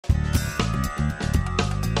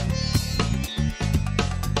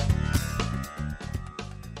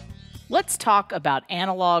Let's talk about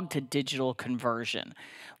analog to digital conversion.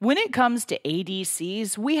 When it comes to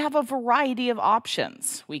ADCs, we have a variety of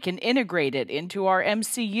options. We can integrate it into our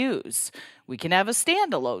MCUs. We can have a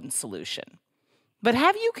standalone solution. But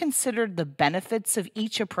have you considered the benefits of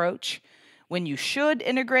each approach? When you should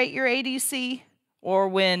integrate your ADC, or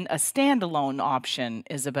when a standalone option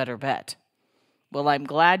is a better bet? Well, I'm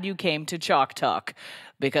glad you came to Chalk Talk,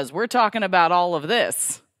 because we're talking about all of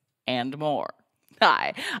this and more.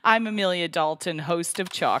 Hi, I'm Amelia Dalton, host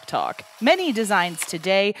of Chalk Talk. Many designs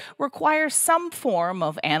today require some form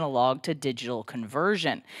of analog to digital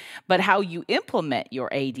conversion, but how you implement your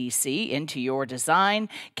ADC into your design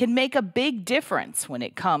can make a big difference when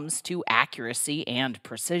it comes to accuracy and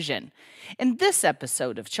precision. In this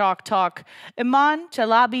episode of Chalk Talk, Iman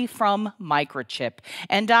Chalabi from Microchip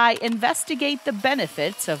and I investigate the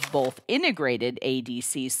benefits of both integrated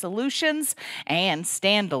ADC solutions and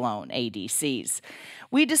standalone ADCs.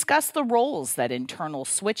 We discuss the roles that internal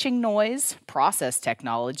switching noise, process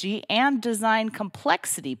technology, and design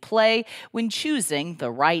complexity play when choosing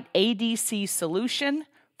the right ADC solution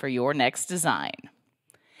for your next design.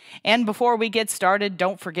 And before we get started,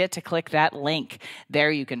 don't forget to click that link.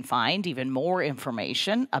 There you can find even more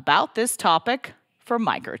information about this topic from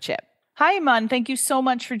Microchip. Hi, Iman. Thank you so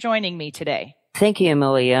much for joining me today. Thank you,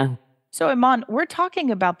 Amelia. So, Iman, we're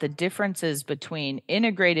talking about the differences between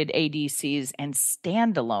integrated ADCs and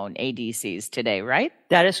standalone ADCs today, right?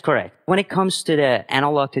 That is correct. When it comes to the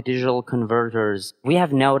analog to digital converters, we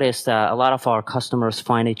have noticed a lot of our customers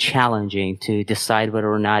find it challenging to decide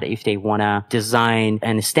whether or not if they want to design a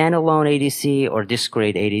standalone ADC or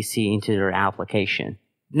discrete ADC into their application.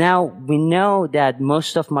 Now, we know that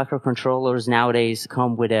most of microcontrollers nowadays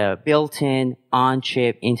come with a built-in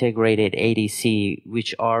on-chip integrated ADC,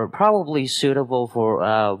 which are probably suitable for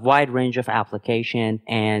a wide range of application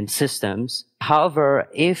and systems. However,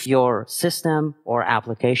 if your system or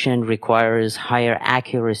application requires higher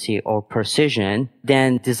accuracy or precision,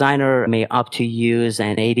 then designer may opt to use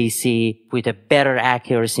an ADC with a better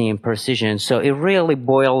accuracy and precision. So it really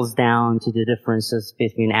boils down to the differences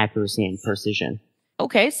between accuracy and precision.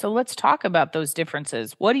 Okay, so let's talk about those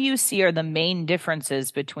differences. What do you see are the main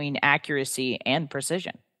differences between accuracy and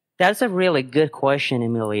precision? That's a really good question,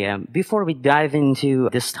 Amelia. Before we dive into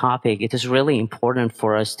this topic, it is really important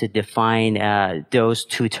for us to define those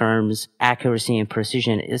two terms, accuracy and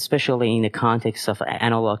precision, especially in the context of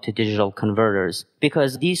analog to digital converters,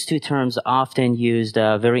 because these two terms are often used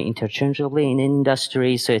very interchangeably in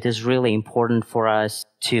industry, so it is really important for us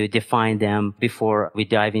to define them before we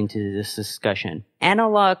dive into this discussion.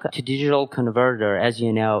 Analog to digital converter, as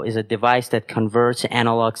you know, is a device that converts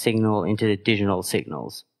analog signal into the digital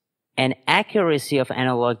signals. And accuracy of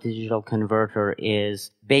analog to digital converter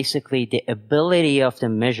is basically the ability of the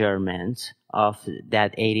measurement of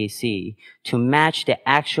that ADC to match the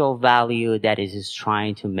actual value that it is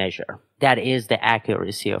trying to measure. That is the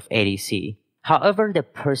accuracy of ADC. However, the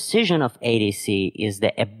precision of ADC is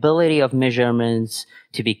the ability of measurements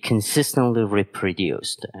to be consistently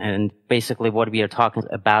reproduced. And basically what we are talking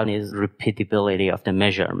about is repeatability of the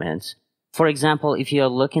measurements. For example, if you're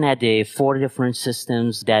looking at the 4 different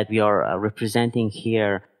systems that we are representing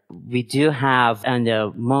here, we do have on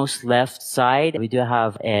the most left side, we do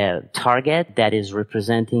have a target that is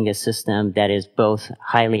representing a system that is both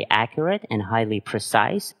highly accurate and highly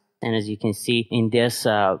precise. And as you can see in this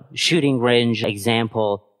shooting range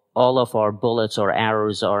example, all of our bullets or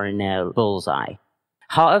arrows are in a bullseye.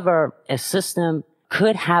 However, a system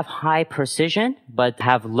could have high precision, but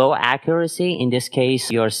have low accuracy. In this case,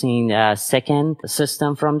 you're seeing a second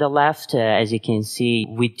system from the left. As you can see,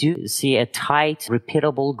 we do see a tight,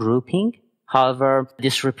 repeatable grouping. However,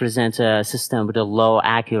 this represents a system with a low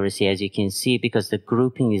accuracy, as you can see, because the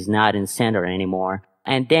grouping is not in center anymore.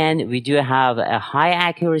 And then we do have a high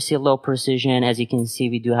accuracy, low precision. As you can see,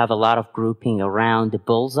 we do have a lot of grouping around the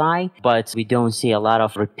bullseye, but we don't see a lot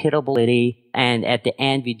of repeatability. And at the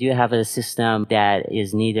end, we do have a system that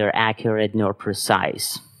is neither accurate nor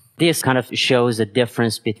precise. This kind of shows the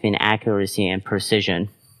difference between accuracy and precision.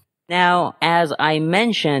 Now, as I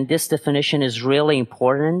mentioned, this definition is really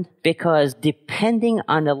important because depending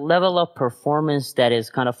on the level of performance that is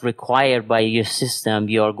kind of required by your system,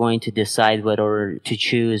 you are going to decide whether to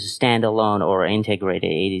choose standalone or integrated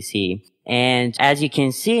ADC. And as you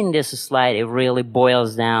can see in this slide, it really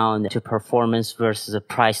boils down to performance versus a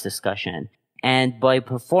price discussion. And by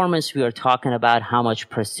performance, we are talking about how much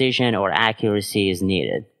precision or accuracy is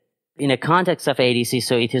needed. In the context of ADC,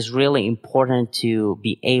 so it is really important to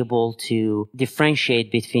be able to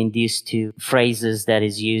differentiate between these two phrases that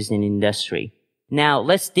is used in industry. Now,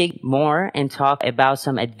 let's dig more and talk about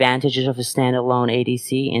some advantages of a standalone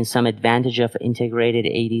ADC and some advantage of integrated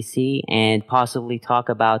ADC, and possibly talk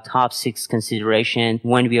about top 6 consideration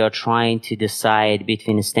when we are trying to decide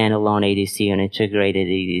between a standalone ADC and integrated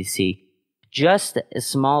ADC. Just a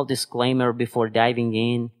small disclaimer before diving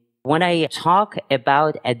in. When I talk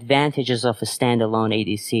about advantages of a standalone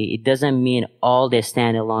ADC, it doesn't mean all the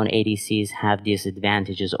standalone ADCs have these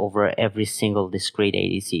advantages over every single discrete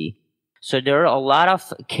ADC. So there are a lot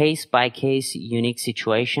of case-by-case unique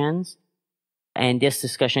situations, and this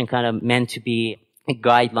discussion kind of meant to be a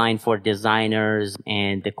guideline for designers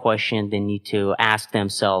and the question they need to ask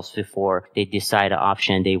themselves before they decide the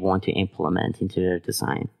option they want to implement into their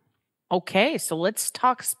design. Okay, so let's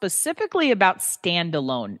talk specifically about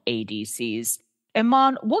standalone ADCs.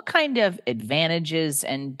 Iman, what kind of advantages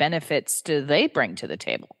and benefits do they bring to the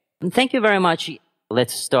table? Thank you very much.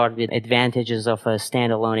 Let's start with advantages of a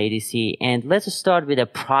standalone ADC, and let's start with a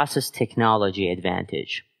process technology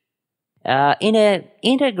advantage. In an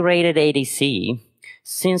integrated ADC,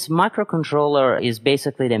 since microcontroller is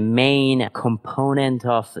basically the main component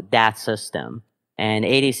of that system, and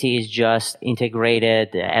ADC is just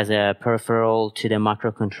integrated as a peripheral to the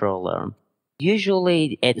microcontroller,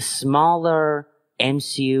 usually a smaller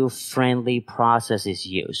MCU-friendly process is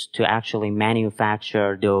used to actually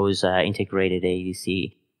manufacture those integrated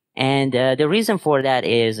ADC. And the reason for that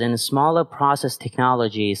is in smaller process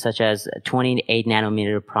technology, such as 28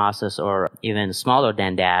 nanometer process or even smaller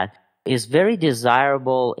than that, is very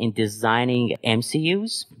desirable in designing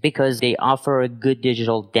MCUs because they offer a good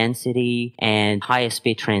digital density and high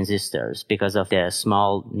speed transistors because of the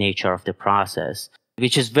small nature of the process,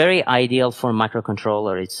 which is very ideal for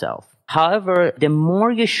microcontroller itself. However, the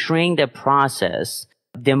more you shrink the process,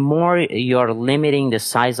 the more you're limiting the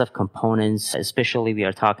size of components, especially we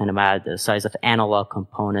are talking about the size of analog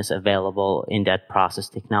components available in that process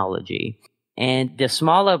technology. And the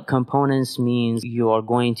smaller components means you are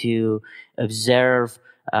going to observe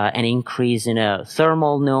an increase in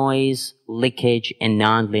thermal noise, leakage, and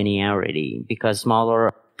nonlinearity because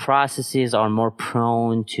smaller processes are more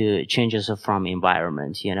prone to changes from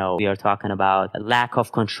environment. You know, we are talking about a lack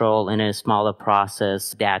of control in a smaller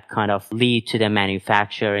process that kind of lead to the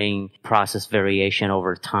manufacturing process variation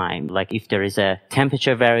over time. Like if there is a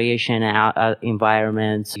temperature variation in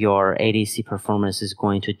environment, your ADC performance is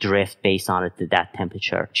going to drift based on that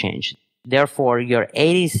temperature change. Therefore, your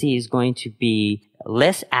ADC is going to be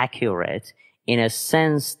less accurate in a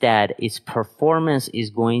sense that its performance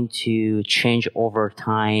is going to change over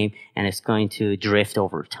time and it's going to drift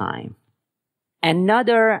over time.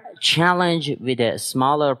 Another challenge with a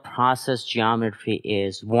smaller process geometry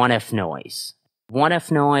is 1F noise.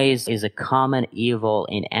 1F noise is a common evil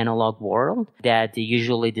in analog world that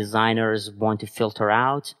usually designers want to filter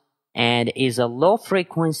out and is a low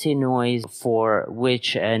frequency noise for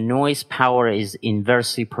which noise power is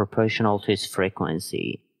inversely proportional to its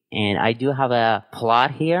frequency. And I do have a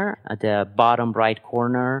plot here at the bottom right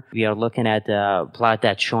corner. We are looking at the plot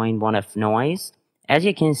that's showing 1F noise. As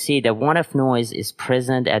you can see, the 1F noise is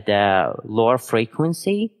present at the lower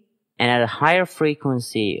frequency. And at a higher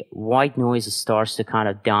frequency, white noise starts to kind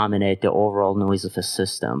of dominate the overall noise of a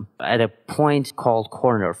system at a point called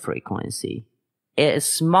corner frequency. A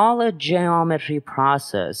smaller geometry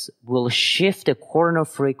process will shift the corner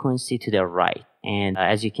frequency to the right. And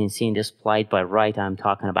as you can see in this slide by right, I'm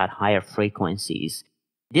talking about higher frequencies.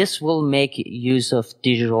 This will make use of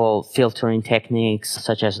digital filtering techniques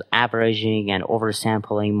such as averaging and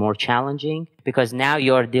oversampling more challenging because now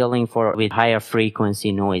you're dealing with higher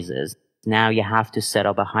frequency noises. Now you have to set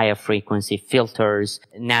up a higher frequency filters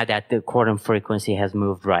now that the corner frequency has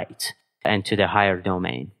moved right and to the higher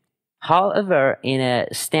domain. However, in a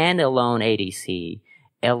standalone ADC,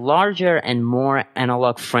 a larger and more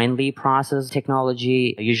analog-friendly process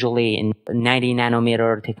technology, usually in 90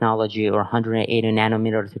 nanometer technology or 180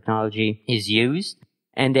 nanometer technology, is used.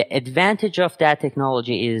 And the advantage of that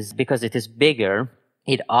technology is because it is bigger,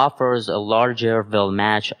 it offers a larger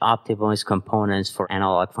well-matched optimized components for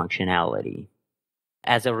analog functionality.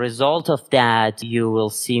 As a result of that, you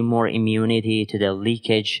will see more immunity to the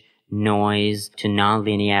leakage, noise, to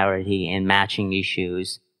nonlinearity and matching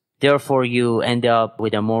issues. Therefore, you end up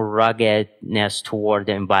with a more ruggedness toward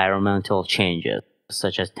the environmental changes,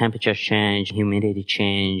 such as temperature change, humidity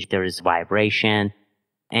change, there is vibration,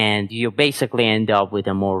 and you basically end up with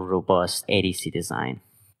a more robust ADC design.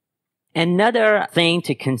 Another thing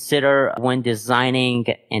to consider when designing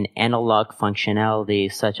an analog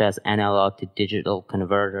functionality such as analog to digital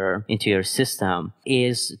converter into your system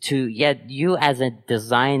is you as a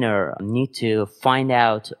designer need to find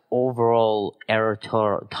out overall error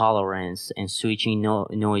tolerance and switching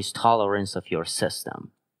noise tolerance of your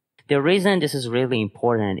system. The reason this is really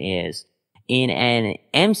important is in an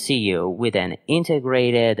MCU with an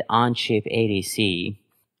integrated on-chip ADC,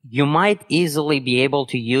 you might easily be able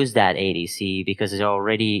to use that ADC because it's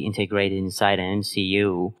already integrated inside an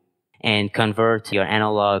MCU and convert your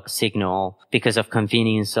analog signal because of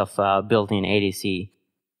convenience of built-in ADC.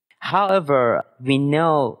 However, we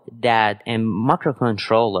know that a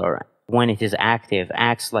microcontroller, when it is active,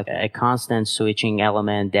 acts like a constant switching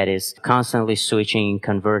element that is constantly switching,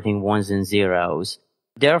 converting ones and zeros.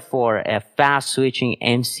 Therefore, a fast switching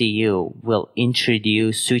MCU will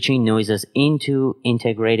introduce switching noises into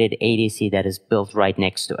integrated ADC that is built right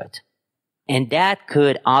next to it. And that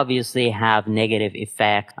could obviously have negative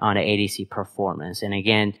effect on the ADC performance. And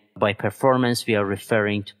again, by performance, we are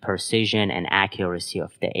referring to precision and accuracy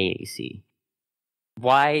of the ADC.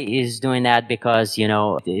 Why is doing that? Because,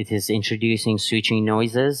 it is introducing switching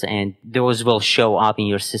noises and those will show up in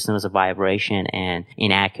your system as a vibration and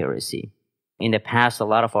inaccuracy. In the past, a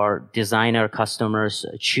lot of our designer customers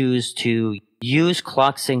choose to use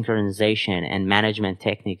clock synchronization and management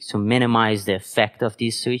techniques to minimize the effect of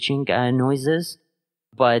these switching noises.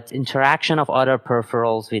 But interaction of other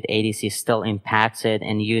peripherals with ADC still impacts it,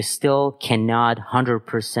 and you still cannot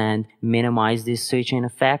 100% minimize these switching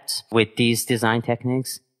effects with these design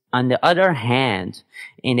techniques. On the other hand,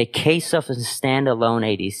 in the case of a standalone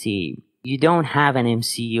ADC, you don't have an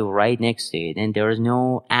MCU right next to it, and there is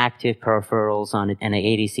no active peripherals on it and the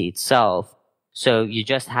ADC itself. So you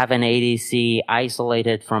just have an ADC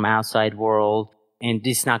isolated from outside world, and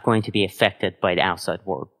it's not going to be affected by the outside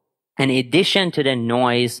world. In addition to the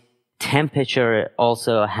noise, temperature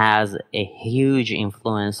also has a huge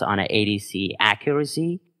influence on an ADC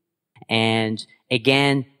accuracy. And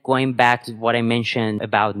again, going back to what I mentioned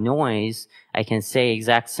about noise, I can say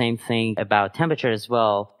exact same thing about temperature as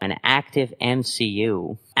well. An active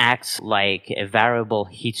MCU acts like a variable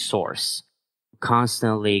heat source,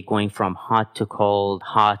 constantly going from hot to cold.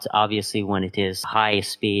 Hot, obviously, when it is high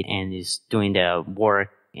speed and is doing the work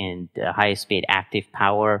in the high speed active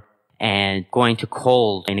power, and going to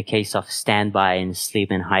cold in the case of standby and sleep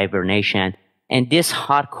and hibernation. And this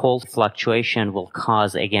hot-cold fluctuation will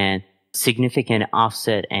cause, again, significant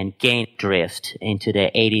offset and gain drift into the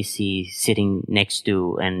ADC sitting next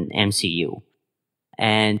to an MCU.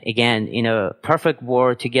 And again, in a perfect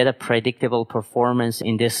world, to get a predictable performance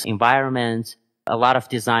in this environment, a lot of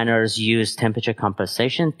designers use temperature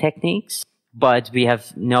compensation techniques, but we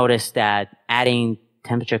have noticed that adding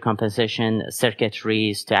temperature compensation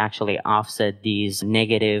circuitries to actually offset these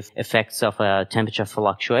negative effects of a temperature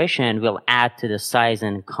fluctuation will add to the size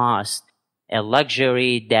and cost, a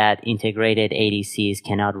luxury that integrated ADCs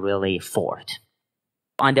cannot really afford.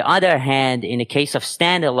 On the other hand, in the case of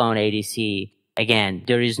standalone ADC, again,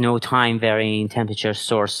 there is no time varying temperature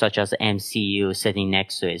source such as MCU sitting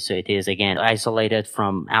next to it. So it is, again, isolated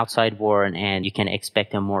from outside world, and you can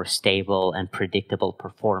expect a more stable and predictable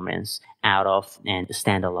performance out of a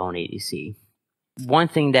standalone ADC. One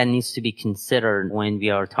thing that needs to be considered when we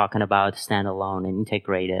are talking about standalone and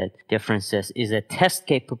integrated differences is a test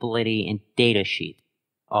capability and data sheet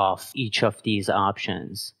of each of these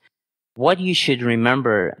options. What you should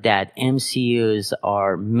remember that MCUs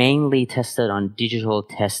are mainly tested on digital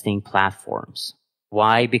testing platforms.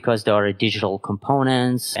 Why? Because there are digital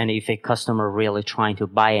components, and if a customer really trying to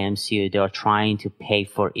buy MCU, they are trying to pay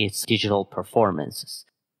for its digital performances.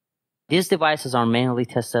 These devices are mainly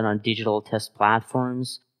tested on digital test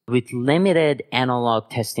platforms with limited analog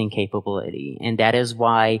testing capability. And that is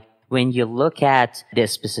why when you look at the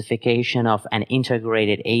specification of an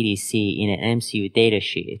integrated ADC in an MCU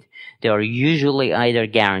datasheet, they are usually either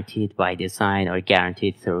guaranteed by design or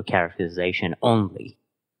guaranteed through characterization only.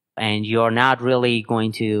 And you're not really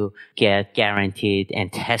going to get guaranteed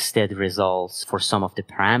and tested results for some of the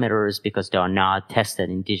parameters because they are not tested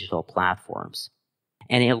in digital platforms.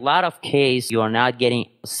 And in a lot of cases, you are not getting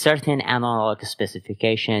certain analog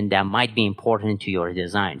specification that might be important to your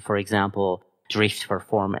design. For example, drift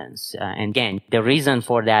performance. And again, the reason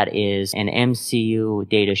for that is an MCU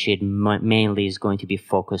datasheet mainly is going to be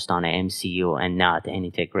focused on an MCU and not an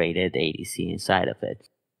integrated ADC inside of it.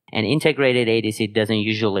 An integrated ADC doesn't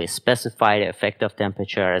usually specify the effect of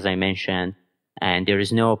temperature, as I mentioned, and there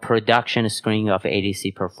is no production screening of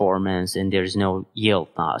ADC performance, and there is no yield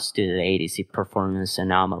loss to the ADC performance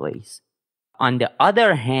anomalies. On the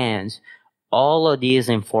other hand, All of these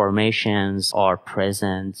informations are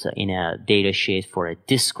present in a data sheet for a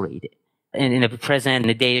discrete, and present in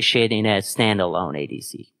a data sheet in a standalone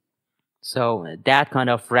ADC. So that kind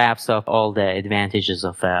of wraps up all the advantages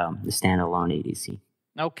of the standalone ADC.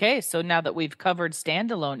 Okay, so now that we've covered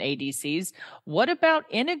standalone ADCs, what about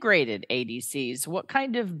integrated ADCs? What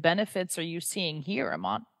kind of benefits are you seeing here,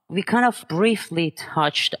 Iman? We kind of briefly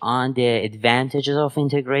touched on the advantages of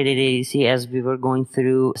integrated ADC as we were going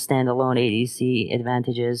through standalone ADC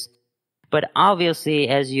advantages. But obviously,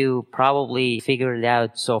 as you probably figured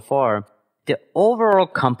out so far, the overall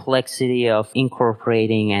complexity of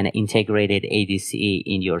incorporating an integrated ADC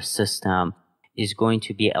in your system is going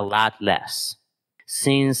to be a lot less,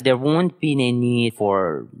 since there won't be a need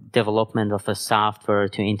for development of a software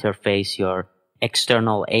to interface your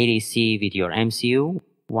external ADC with your MCU.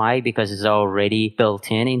 Why? Because it's already built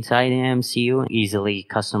inside the MCU. Easily,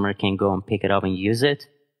 customer can go and pick it up and use it.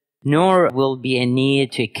 Nor will be a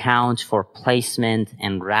need to account for placement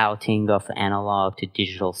and routing of analog to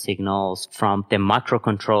digital signals from the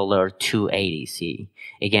microcontroller to ADC.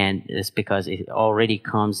 Again, it's because it already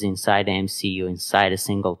comes inside the MCU, inside a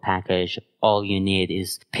single package. All you need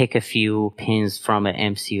is pick a few pins from an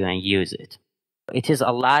MCU and use it. It is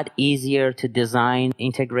a lot easier to design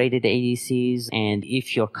integrated ADCs, and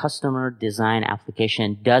if your customer design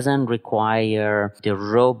application doesn't require the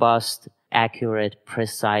robust, accurate,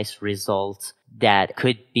 precise results that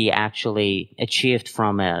could be actually achieved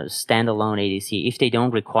from a standalone ADC, if they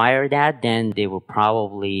don't require that, then they will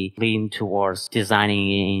probably lean towards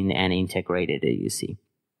designing in an integrated ADC.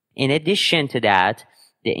 In addition to that,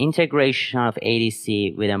 the integration of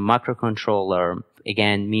ADC with a microcontroller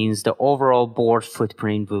again means the overall board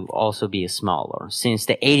footprint will also be smaller, since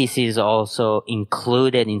the ADC is also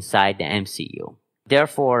included inside the MCU.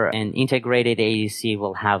 Therefore, an integrated ADC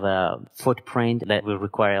will have a footprint that will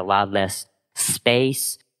require a lot less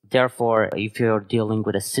space. Therefore, if you're dealing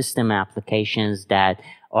with a system applications that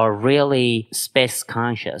are really space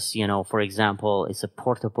conscious, for example, it's a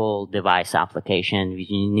portable device application,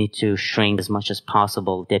 you need to shrink as much as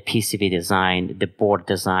possible the PCB design, the board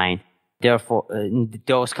design. Therefore, in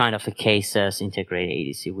those kind of cases, integrated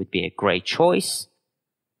ADC would be a great choice.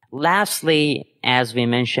 Lastly, as we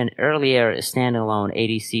mentioned earlier, standalone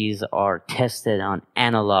ADCs are tested on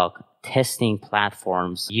analog testing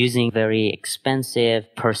platforms using very expensive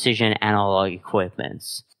precision analog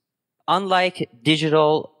equipments. Unlike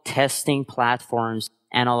digital testing platforms,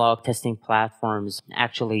 analog testing platforms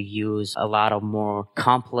actually use a lot of more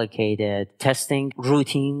complicated testing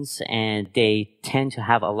routines, and they tend to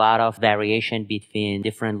have a lot of variation between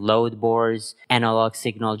different load boards, analog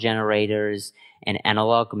signal generators, and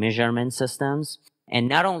analog measurement systems. And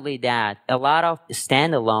not only that, a lot of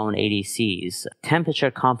standalone ADCs, temperature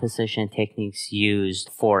composition techniques used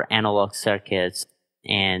for analog circuits,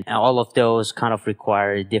 and all of those kind of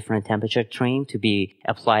require different temperature trim to be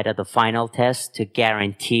applied at the final test to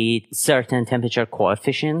guarantee certain temperature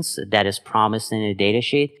coefficients that is promised in the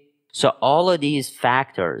datasheet. So all of these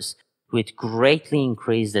factors would greatly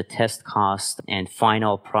increase the test cost and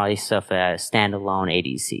final price of a standalone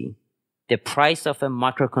ADC. The price of a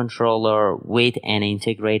microcontroller with an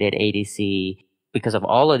integrated ADC, because of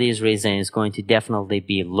all of these reasons, is going to definitely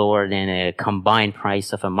be lower than a combined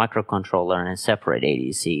price of a microcontroller and separate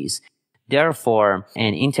ADCs. Therefore,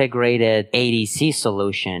 an integrated ADC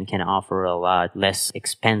solution can offer a lot less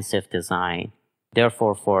expensive design.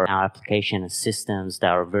 Therefore, for our application systems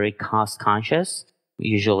that are very cost conscious,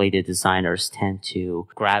 usually the designers tend to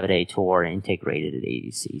gravitate toward integrated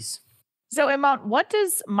ADCs. So, Iman, what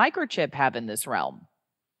does Microchip have in this realm?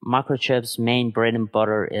 Microchip's main bread and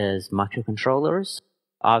butter is microcontrollers.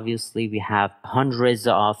 Obviously, we have hundreds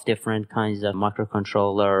of different kinds of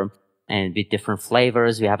microcontroller and with different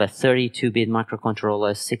flavors. We have a 32-bit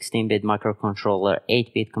microcontroller, 16-bit microcontroller,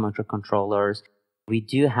 8-bit microcontrollers. We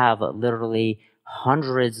do have literally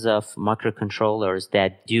hundreds of microcontrollers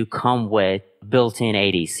that do come with built-in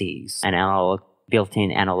ADCs and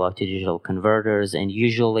built-in analog to digital converters, and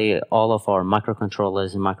usually all of our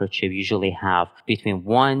microcontrollers and microchip usually have between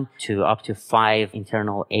 1 to up to 5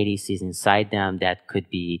 internal ADCs inside them that could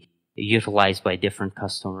be utilized by different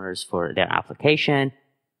customers for their application.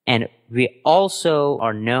 And we also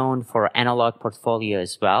are known for analog portfolio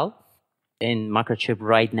as well. In Microchip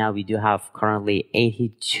right now, we do have currently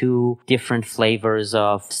 82 different flavors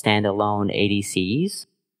of standalone ADCs,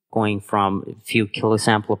 going from a few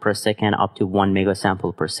kilosample per second up to 1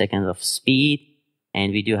 megasample per second of speed.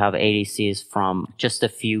 And we do have ADCs from just a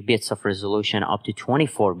few bits of resolution up to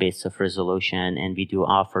 24 bits of resolution. And we do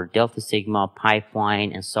offer Delta Sigma,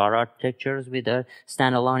 pipeline, and SAR architectures with the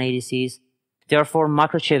standalone ADCs. Therefore,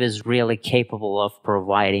 Microchip is really capable of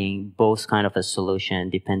providing both kind of a solution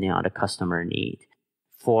depending on the customer need.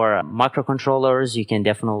 For microcontrollers, you can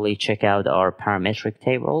definitely check out our parametric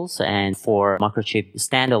tables. And for Microchip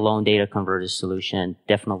standalone data converter solution,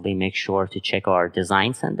 definitely make sure to check our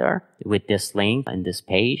design center with this link and this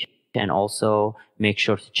page. And also make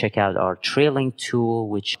sure to check out our trailing tool,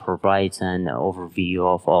 which provides an overview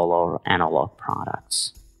of all our analog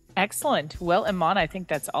products. Excellent. Well, Iman, I think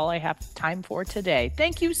that's all I have time for today.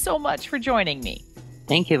 Thank you so much for joining me.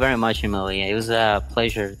 Thank you very much, Amelia. It was a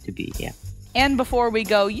pleasure to be here. And before we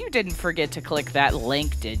go, you didn't forget to click that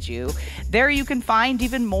link, did you? There you can find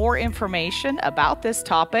even more information about this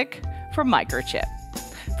topic from Microchip.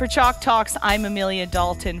 For Chalk Talks, I'm Amelia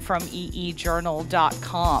Dalton from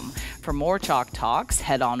eejournal.com. For more Chalk Talks,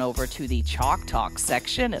 head on over to the Chalk Talks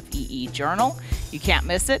section of EE Journal. You can't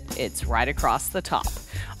miss it, it's right across the top.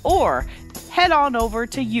 Or head on over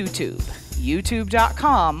to YouTube,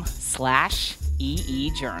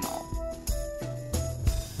 youtube.com/EEJournal.